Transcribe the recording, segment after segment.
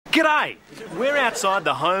G'day! We're outside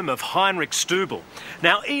the home of Heinrich Stubel.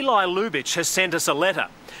 Now, Eli Lubitsch has sent us a letter.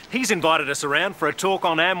 He's invited us around for a talk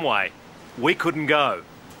on Amway. We couldn't go.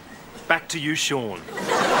 Back to you, Sean.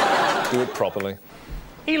 Do it properly.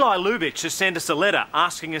 Eli Lubitsch has sent us a letter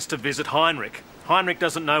asking us to visit Heinrich. Heinrich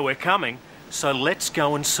doesn't know we're coming, so let's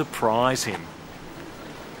go and surprise him.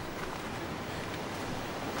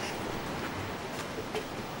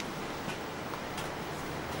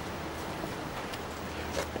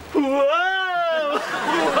 Whoa!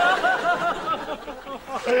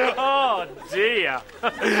 Oh, dear.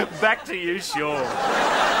 Back to you, Sean.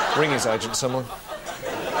 Ring his agent, someone.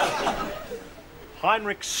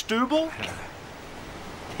 Heinrich Stubel?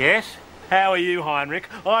 Yes? How are you, Heinrich?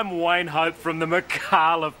 I'm Wayne Hope from the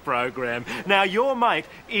Micallef Program. Now, your mate,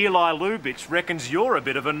 Eli Lubitsch, reckons you're a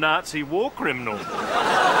bit of a Nazi war criminal.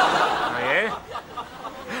 Oh, yeah?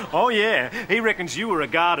 Oh, yeah. He reckons you were a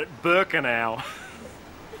guard at Birkenau.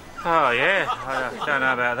 Oh, yeah? I don't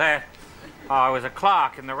know about that. I was a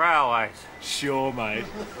clerk in the railways. Sure, mate.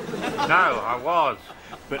 No, I was.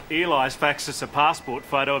 But Eli's faxed us a passport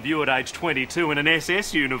photo of you at age 22 in an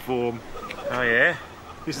SS uniform. Oh, yeah?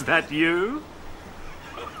 Is that you?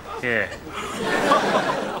 Yeah.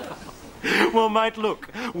 Well, mate, look,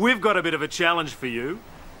 we've got a bit of a challenge for you.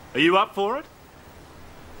 Are you up for it?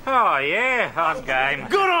 Oh, yeah, I'm game.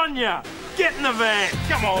 Good on ya! Get in the van,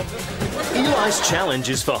 come on! Eli's challenge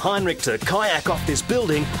is for Heinrich to kayak off this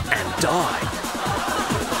building and die.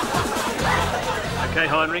 Okay,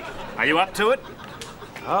 Heinrich, are you up to it?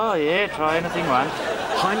 Oh, yeah, try anything once.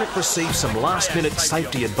 Heinrich received some last-minute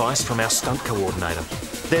safety advice from our stunt coordinator.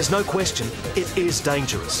 There's no question, it is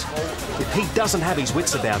dangerous. If he doesn't have his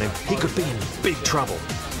wits about him, he could be in big trouble.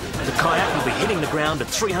 The kayak will be hitting the ground at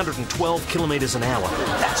 312 kilometres an hour.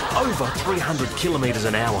 That's over 300 kilometres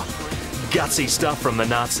an hour. Gutsy stuff from the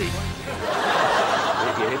Nazi. Your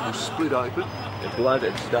head will split open, and blood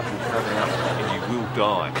and stuff will come out, and you will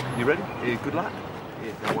die. You ready? Yeah, good luck.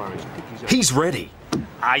 Yeah, no worries. He's ready.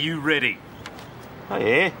 Are you ready? Oh,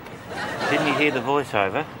 yeah? Didn't you hear the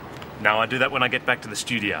voiceover? No, I do that when I get back to the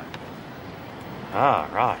studio. Oh,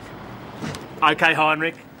 right. Okay,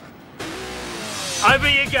 Heinrich. Over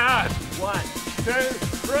you go. 1, 2,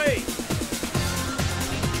 3.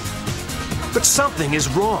 But something is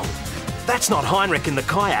wrong. That's not Heinrich in the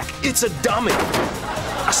kayak, it's a dummy.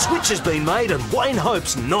 A switch has been made and Wayne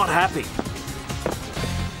Hope's not happy.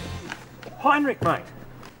 Heinrich, mate,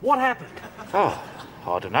 what happened? Oh,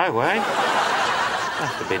 I don't know, Wayne.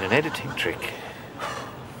 Must have been an editing trick.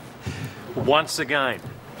 Once again,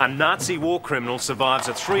 a Nazi war criminal survives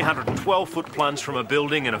a 312-foot plunge from a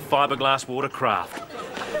building in a fiberglass watercraft.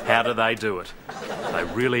 How do they do it? They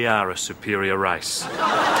really are a superior race.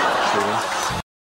 Sure.